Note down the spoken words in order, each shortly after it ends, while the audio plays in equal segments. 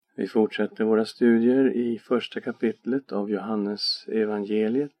Vi fortsätter våra studier i första kapitlet av Johannes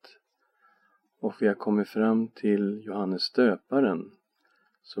evangeliet. Och vi har kommit fram till Johannes döparen,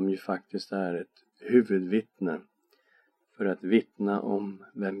 som ju faktiskt är ett huvudvittne för att vittna om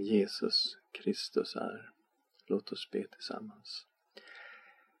vem Jesus Kristus är. Låt oss be tillsammans.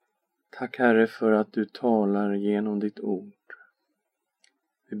 Tack Herre för att du talar genom ditt ord.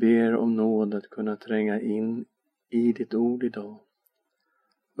 Vi ber om nåd att kunna tränga in i ditt ord idag.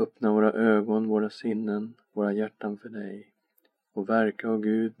 Öppna våra ögon, våra sinnen, våra hjärtan för dig. Och verka, å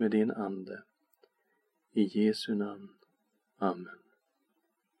Gud, med din ande. I Jesu namn. Amen.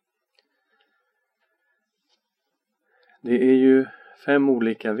 Det är ju 5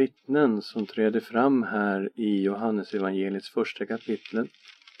 olika vittnen som träder fram här i Johannes evangeliets första kapitel.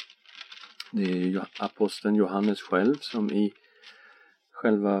 Det är ju aposteln Johannes själv som i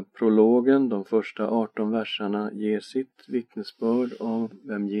själva prologen, de första 18 verserna, ger sitt vittnesbörd om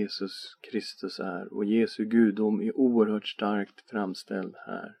vem Jesus Kristus är. Och Jesu gudom är oerhört starkt framställd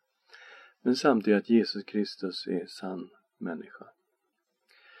här. Men samtidigt att Jesus Kristus är sann människa.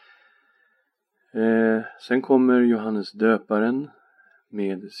 Sen kommer Johannes döparen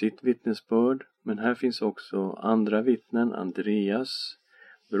med sitt vittnesbörd. Men här finns också andra vittnen. Andreas,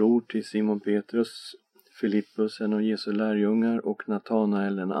 bror till Simon Petrus, Filippus, en av Jesu lärjungar, och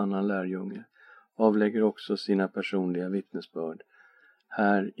Natanael, en annan lärjunge, avlägger också sina personliga vittnesbörd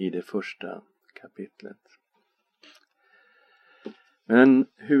här i det första kapitlet. Men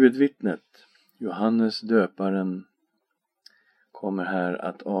huvudvittnet, Johannes döparen, kommer här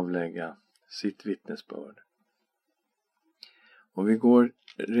att avlägga sitt vittnesbörd. Och vi går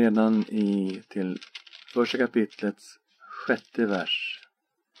redan till första kapitlets 6:e vers.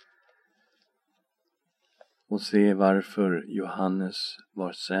 Och se varför Johannes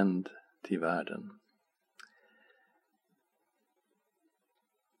var sänd till världen.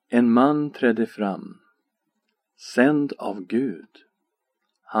 En man trädde fram, sänd av Gud.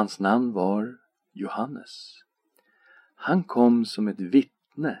 Hans namn var Johannes. Han kom som ett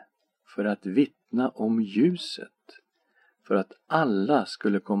vittne för att vittna om ljuset, för att alla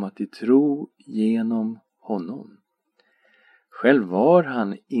skulle komma till tro genom honom. Själv var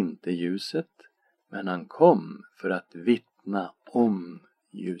han inte ljuset, men han kom för att vittna om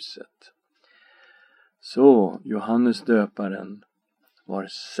ljuset. Så Johannes döparen var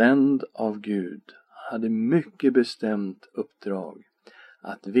sänd av Gud. Han hade mycket bestämt uppdrag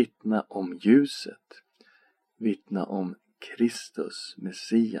att vittna om ljuset. Vittna om Kristus,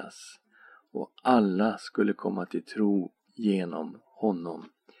 Messias. Och alla skulle komma till tro genom honom.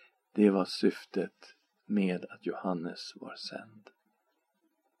 Det var syftet med att Johannes var sänd.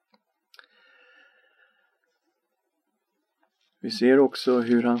 Vi ser också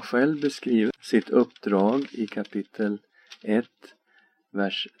hur han själv beskriver sitt uppdrag i kapitel 1,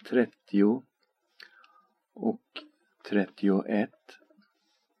 vers 30 och 31.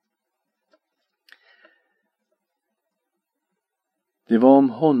 Det var om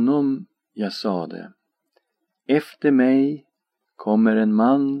honom jag sade: efter mig kommer en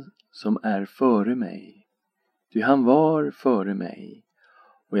man som är före mig. Ty han var före mig,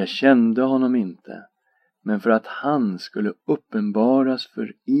 och jag kände honom inte. Men för att han skulle uppenbaras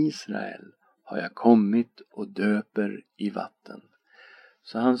för Israel har jag kommit och döper i vatten.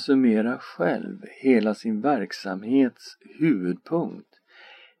 Så han summerar själv hela sin verksamhets huvudpunkt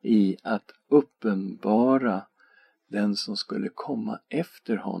i att uppenbara den som skulle komma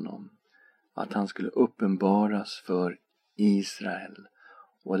efter honom. Att han skulle uppenbaras för Israel.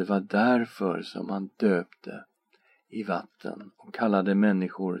 Och det var därför som han döpte i vatten och kallade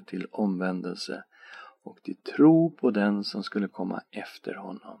människor till omvändelse och till tro på den som skulle komma efter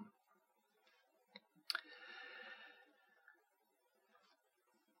honom.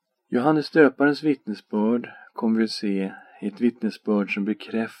 Johannes döparens vittnesbörd kommer vi se ett vittnesbörd som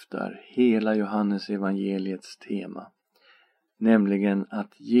bekräftar hela Johannes evangeliets tema. Nämligen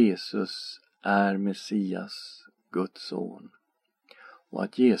att Jesus är Messias, Guds son. Och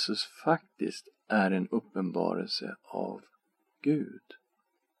att Jesus faktiskt är en uppenbarelse av Gud.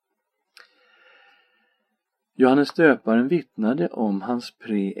 Johannes döparen vittnade om hans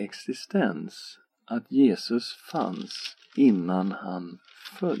preexistens, att Jesus fanns innan han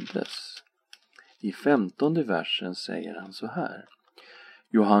föddes. I 15:e versen säger han så här: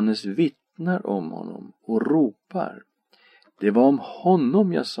 Johannes vittnar om honom och ropar: det var om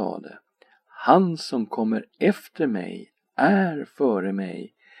honom jag sade: han som kommer efter mig är före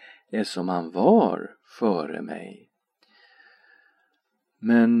mig, eftersom han var före mig.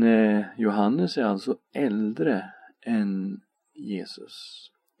 Men Johannes är alltså äldre än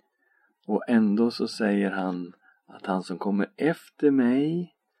Jesus. Och ändå så säger han att han som kommer efter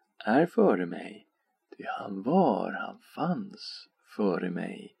mig är före mig. Det han fanns före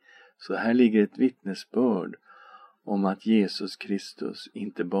mig. Så här ligger ett vittnesbörd om att Jesus Kristus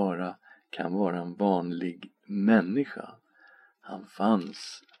inte bara kan vara en vanlig människa. Han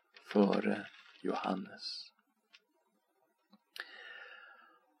fanns före Johannes.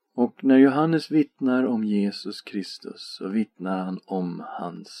 Och när Johannes vittnar om Jesus Kristus så vittnar han om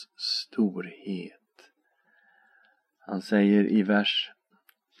hans storhet. Han säger i vers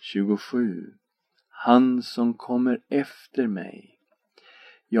 27: Han som kommer efter mig,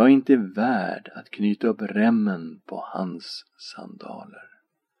 jag är inte värd att knyta upp remmen på hans sandaler.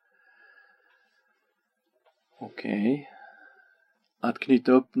 Okej. Att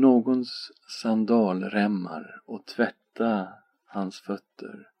knyta upp någons sandalremmar och tvätta hans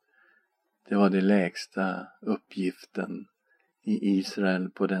fötter, det var det lägsta uppgiften i Israel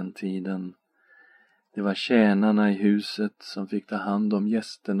på den tiden. Det var tjänarna i huset som fick ta hand om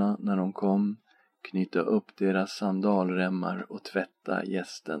gästerna när de kom, knyta upp deras sandalremmar och tvätta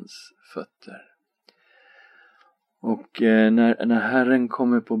gästens fötter. Och när Herren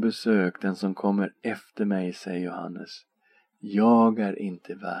kommer på besök, den som kommer efter mig, säger Johannes, jag är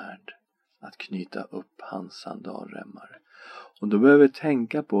inte värd att knyta upp hans sandalremmar. Och då behöver vi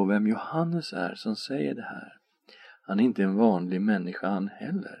tänka på vem Johannes är som säger det här. Han är inte en vanlig människa han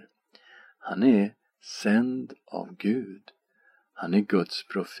heller. Han är sänd av Gud. Han är Guds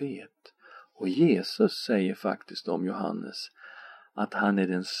profet. Och Jesus säger faktiskt om Johannes att han är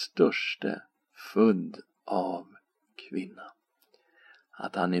den störste född av kvinna.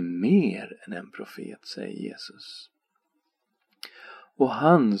 Att han är mer än en profet, säger Jesus. Och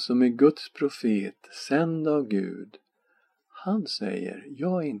han som är Guds profet, sänd av Gud, han säger,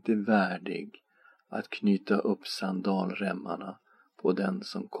 jag är inte värdig att knyta upp sandalremmarna på den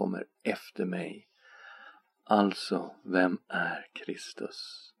som kommer efter mig. Alltså, vem är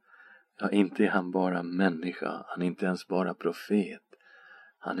Kristus? Ja, inte är han bara människa, han är inte ens bara profet.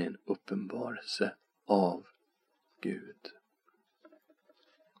 Han är en uppenbarelse av Gud.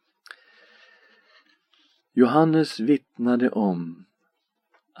 Johannes vittnade om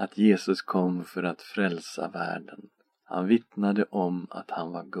att Jesus kom för att frälsa världen. Han vittnade om att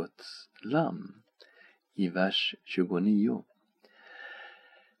han var Guds lamm i vers 29.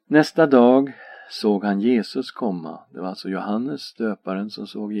 Nästa dag såg han Jesus komma. Det var alltså Johannes döparen som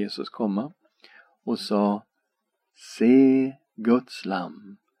såg Jesus komma och sa, se Guds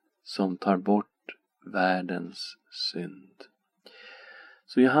lamm som tar bort världens synd.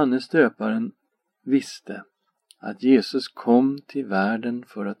 Så Johannes döparen visste att Jesus kom till världen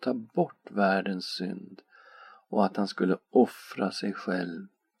för att ta bort världens synd och att han skulle offra sig själv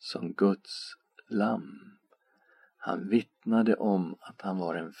som Guds lamm. Han vittnade om att han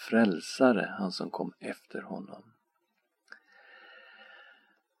var en frälsare, han som kom efter honom.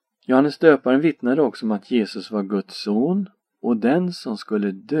 Johannes döparen vittnade också om att Jesus var Guds son och den som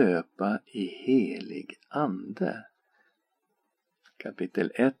skulle döpa i helig ande.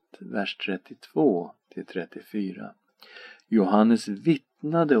 Kapitel 1, vers 32-34. Johannes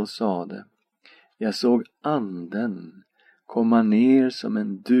vittnade och sade, jag såg anden komma ner som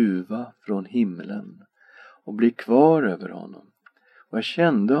en duva från himlen och bli kvar över honom. Och jag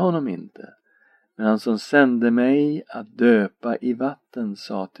kände honom inte. Men han som sände mig att döpa i vatten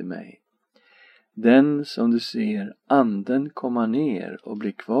sa till mig, den som du ser anden komma ner och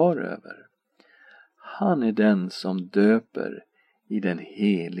bli kvar över, han är den som döper i den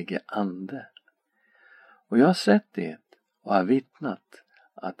helige ande. Och jag har sett det och har vittnat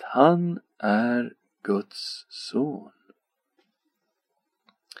att han är Guds son.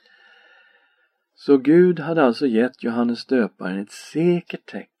 Så Gud hade alltså gett Johannes döparen ett säkert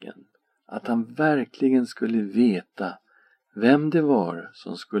tecken att han verkligen skulle veta vem det var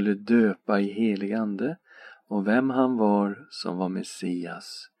som skulle döpa i helig ande och vem han var som var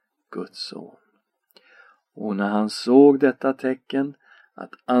Messias, Guds son. Och när han såg detta tecken,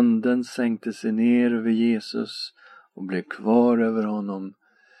 att anden sänkte sig ner över Jesus och blev kvar över honom,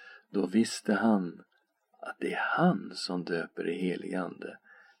 då visste han att det är han som döper i helig ande.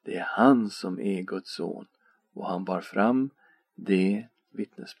 Det är han som är Guds son och han bar fram det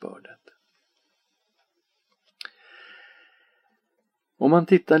vittnesbördet. Om man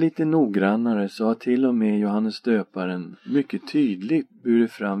tittar lite noggrannare så har till och med Johannes döparen mycket tydligt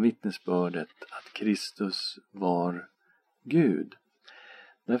burit fram vittnesbördet att Kristus var Gud.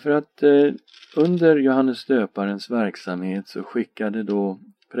 Därför att under Johannes döparens verksamhet så skickade då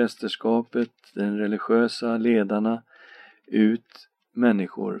prästerskapet, den religiösa ledarna, ut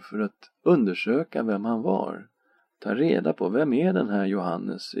människor för att undersöka vem han var. Ta reda på vem är den här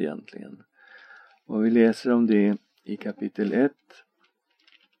Johannes egentligen. Och vi läser om det i kapitel 1,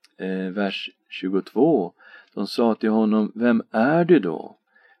 vers 22. De sa till honom: vem är du då?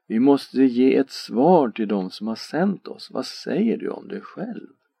 Vi måste ge ett svar till dem som har sänt oss. Vad säger du om dig själv?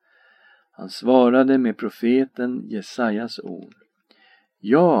 Han svarade med profeten Jesajas ord.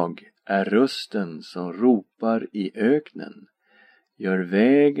 Jag är rösten som ropar i öknen. Gör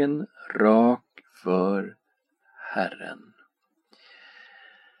vägen rak för Herren.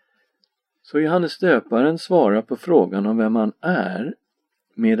 Så Johannes döparen svarar på frågan om vem han är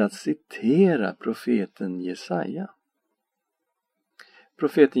med att citera profeten Jesaja.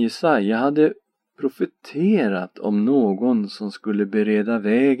 Profeten Jesaja hade profeterat om någon som skulle bereda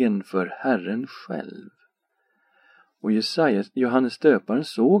vägen för Herren själv. Och Johannes döparen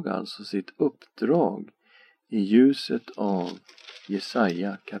såg alltså sitt uppdrag i ljuset av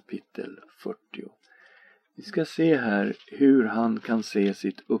Jesaja kapitel 40. Vi ska se här hur han kan se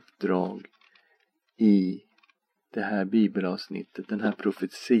sitt uppdrag i det här bibelavsnittet, den här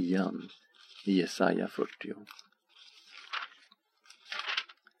profetian i Jesaja 40.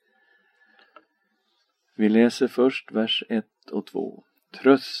 Vi läser först vers 1 och 2.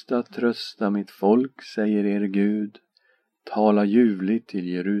 Trösta, trösta mitt folk, säger er Gud. Tala ljuvligt till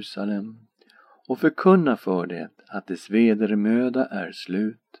Jerusalem och förkunna för det att dess vedermöda är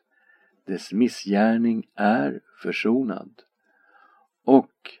slut, dess missgärning är försonad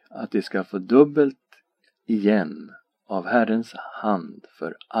och att det ska få dubbelt igen av Herrens hand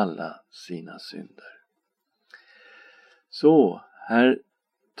för alla sina synder. Så här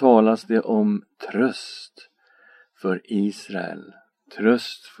talas det om tröst för Israel,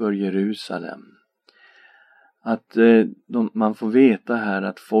 tröst för Jerusalem. Att man får veta här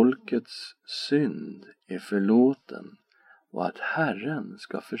att folkets synd är förlåten och att Herren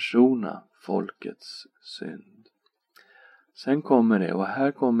ska försona folkets synd. Sen kommer det, och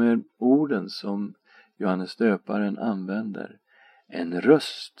här kommer orden som Johannes döparen använder. En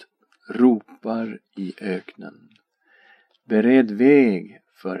röst ropar i öknen. Bered väg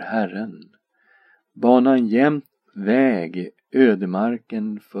för Herren. Bana en jämn väg i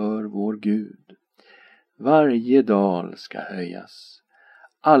ödemarken för vår Gud. Varje dal ska höjas.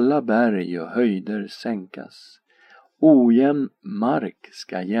 Alla berg och höjder sänkas. Ojämn mark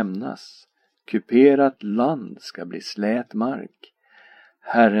ska jämnas. Kuperat land ska bli slät mark.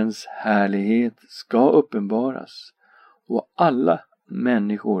 Herrens härlighet ska uppenbaras. Och alla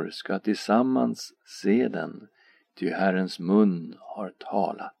människor ska tillsammans se den. Ty Herrens mun har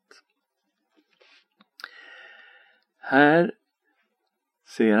talat. Här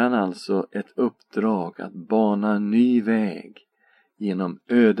ser han alltså ett uppdrag att bana en ny väg genom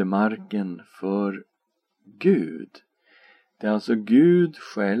ödemarken för Gud. Det är alltså Gud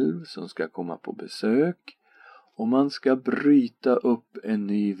själv som ska komma på besök och man ska bryta upp en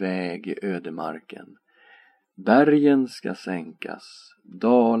ny väg i ödemarken. Bergen ska sänkas,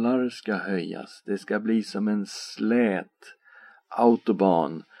 dalar ska höjas, det ska bli som en slät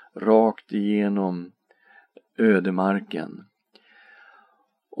autobahn rakt igenom ödemarken.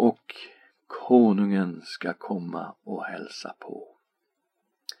 Och konungen ska komma och hälsa på.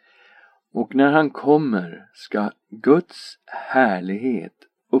 Och när han kommer ska Guds härlighet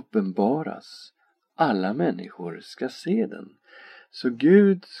uppenbaras. Alla människor ska se den. Så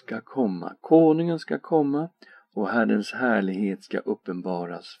Gud ska komma, konungen ska komma och Herrens härlighet ska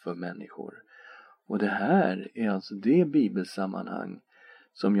uppenbaras för människor. Och det här är alltså det bibelsammanhang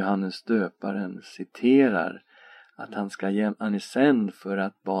som Johannes döparen citerar. Att han är sänd för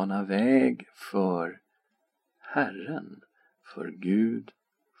att bana väg för Herren, för Gud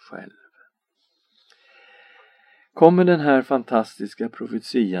själv. Kommer den här fantastiska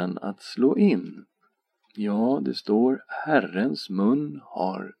profetian att slå in? Ja, det står Herrens mun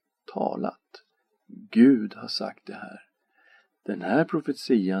har talat. Gud har sagt det här. Den här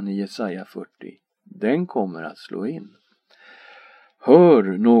profetian i Jesaja 40, den kommer att slå in. Hör,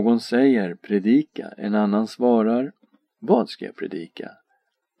 någon säger, predika. En annan svarar, vad ska jag predika?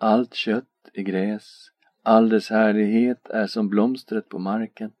 Allt kött är gräs. All dess härlighet är som blomstret på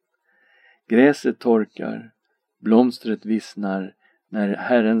marken. Gräset torkar, blomstret vissnar när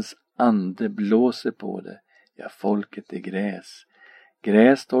Herrens ande blåser på det. Ja, folket är gräs.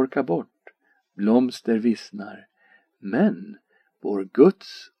 Gräs torkar bort, blomster vissnar. Men vår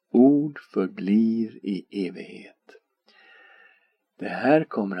Guds ord förblir i evighet. Det här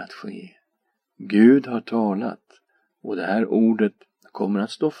kommer att ske. Gud har talat och det här ordet kommer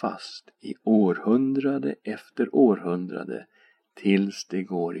att stå fast i århundrade efter århundrade tills det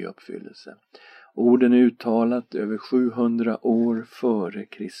går i uppfyllelse. Orden är uttalat över 700 år före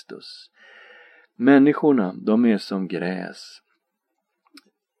Kristus. Människorna, de är som gräs.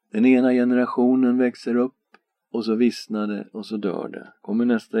 Den ena generationen växer upp och så vissnar det och så dör det. Kommer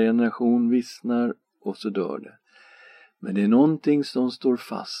nästa generation, vissnar och så dör det. Men det är någonting som står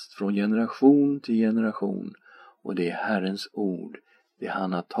fast från generation till generation. Och det är Herrens ord. Det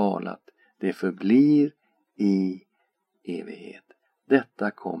han har talat. Det förblir i evighet.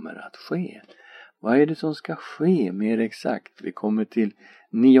 Detta kommer att ske. Vad är det som ska ske mer exakt? Vi kommer till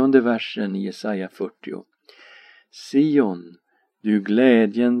 9:e versen i Jesaja 40. Sion, du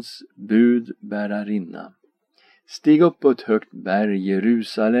glädjens budbärarinna. Stig upp på ett högt berg,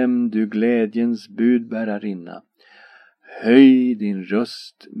 Jerusalem, du glädjens budbärarinna. Höj din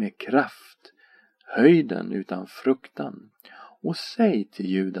röst med kraft, höj den utan fruktan. Och säg till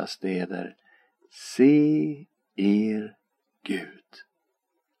Judas städer, se er Gud.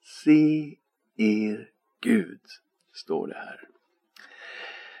 Se er Gud, står det här.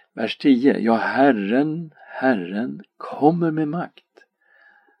 Vers 10. Ja, Herren kommer med makt.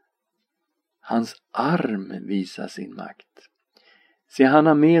 Hans arm visar sin makt. Se, han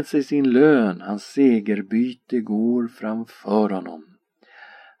har med sig sin lön, hans segerbyte går framför honom.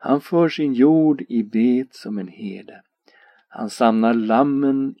 Han för sin jord i bet som en herde. Han samlar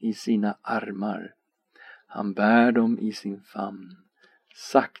lammen i sina armar. Han bär dem i sin famn.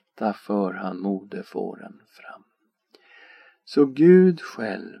 Sakta för han moderfåren fram. Så Gud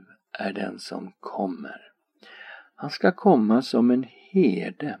själv är den som kommer. Han ska komma som en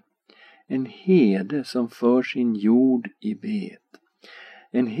herde. En herde som för sin jord i bet.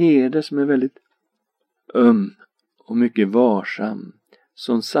 En herde som är väldigt öm och mycket varsam.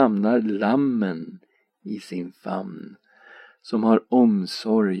 Som samlar lammen i sin famn. Som har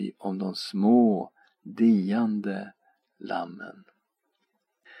omsorg om de små diande lammen.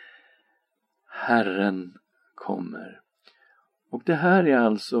 Herren kommer. Och det här är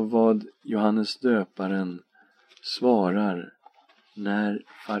alltså vad Johannes döparen svarar när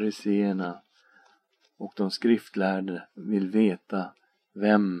fariseerna och de skriftlärde vill veta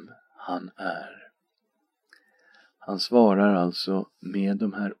vem han är. Han svarar alltså med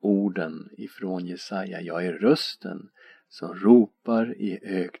de här orden ifrån Jesaja. Jag är rösten som ropar i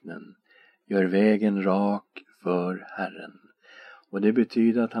öknen. Gör vägen rak för Herren. Och det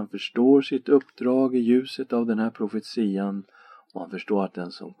betyder att han förstår sitt uppdrag i ljuset av den här profetian. Och han förstår att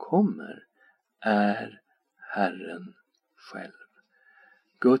den som kommer är Herren själv.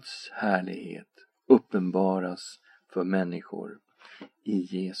 Guds härlighet uppenbaras för människor i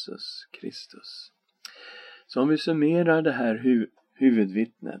Jesus Kristus. Så om vi summerar det här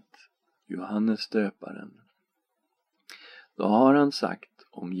huvudvittnet, Johannes döparen. Då har han sagt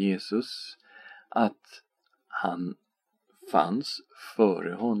om Jesus att han fanns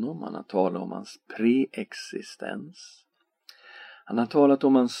före honom. Han har talat om hans preexistens. Han har talat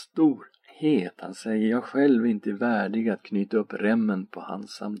om hans storhet. Han säger, jag själv är inte värdig att knyta upp remmen på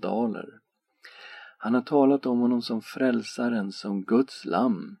hans sandaler. Han har talat om honom som frälsaren, som Guds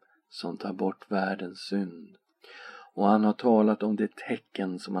lamm som tar bort världens synd. Och han har talat om det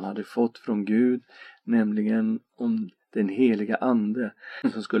tecken som han hade fått från Gud, nämligen om den heliga ande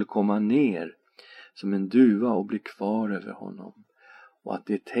som skulle komma ner som en duva och bli kvar över honom. Och att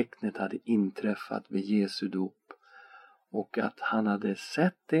det tecknet hade inträffat vid Jesu dop. Och att han hade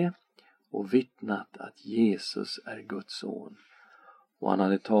sett det och vittnat att Jesus är Guds son. Och han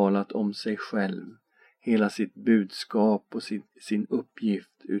hade talat om sig själv, hela sitt budskap och sin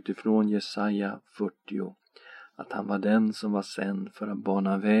uppgift utifrån Jesaja 40. Att han var den som var sänd för att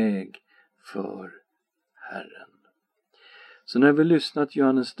bana väg för Herren. Så när vi lyssnat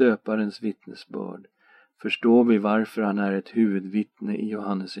Johannes döparens vittnesbörd förstår vi varför han är ett huvudvittne i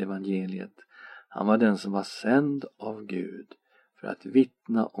Johannes evangeliet. Han var den som var sänd av Gud för att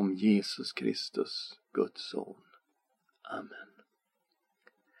vittna om Jesus Kristus, Guds son. Amen.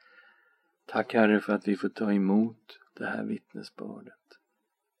 Tack Herre för att vi får ta emot det här vittnesbördet.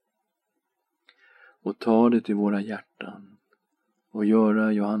 Och ta det till våra hjärtan och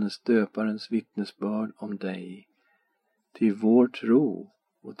göra Johannes döparens vittnesbörd om dig till vår tro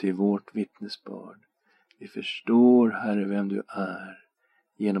och till vårt vittnesbörd. Vi förstår, Herre, vem du är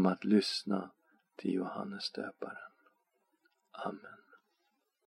genom att lyssna till Johannes döparen. Amen.